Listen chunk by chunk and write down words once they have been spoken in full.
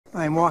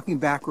I'm walking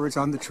backwards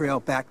on the trail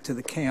back to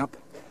the camp.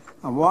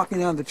 I'm walking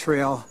down the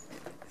trail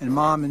and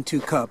Mom and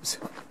 2 cubs.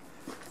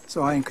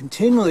 So I am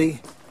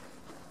continually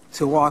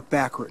to walk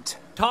backwards.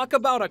 Talk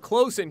about a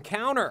close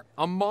encounter.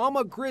 A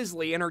mama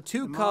grizzly and her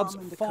 2 cubs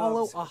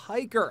follow a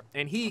hiker,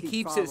 and he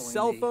keeps his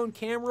cell phone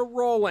camera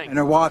rolling. And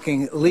are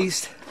walking at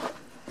least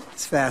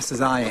as fast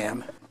as I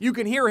am. You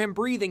can hear him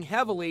breathing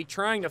heavily,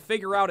 trying to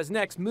figure out his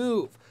next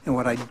move. And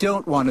what I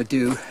don't want to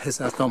do is,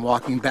 as I'm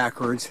walking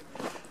backwards,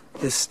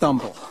 is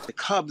stumble. The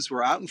cubs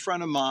were out in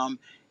front of Mom,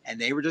 and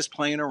they were just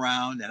playing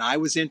around, and I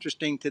was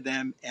interesting to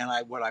them. And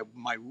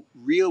my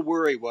real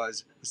worry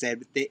was that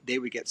they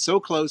would get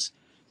so close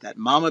that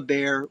Mama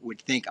Bear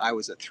would think I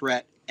was a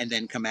threat and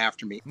then come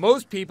after me.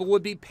 Most people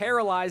would be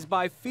paralyzed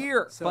by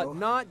fear, but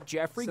not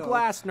Geoffrey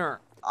Glassner.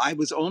 I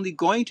was only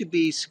going to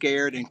be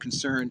scared and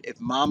concerned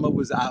if Mama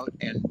was out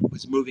and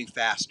was moving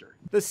faster.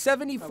 The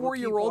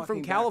 74-year-old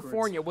from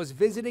California was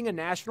visiting a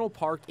national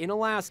park in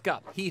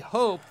Alaska. He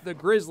hoped the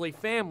grizzly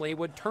family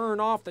would turn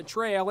off the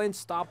trail and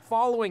stop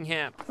following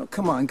him. Oh,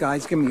 come on,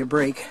 guys, give me a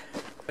break.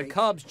 The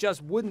cubs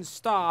just wouldn't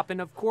stop, and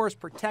of course,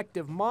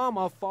 protective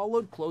Mama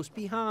followed close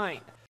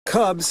behind.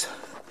 Cubs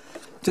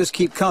just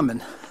keep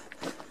coming.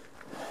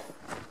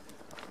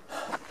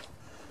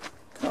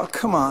 Oh,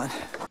 come on.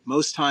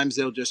 Most times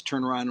they'll just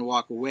turn around and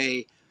walk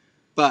away,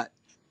 but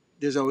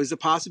there's always a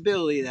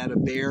possibility that a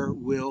bear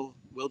will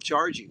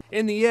charge you.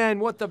 In the end,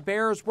 what the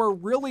bears were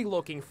really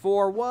looking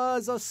for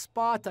was a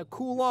spot to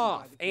cool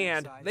off,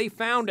 and they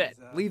found it,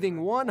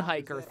 leaving one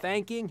hiker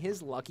thanking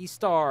his lucky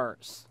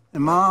stars.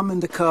 And Mom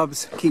and the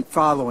cubs keep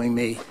following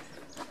me.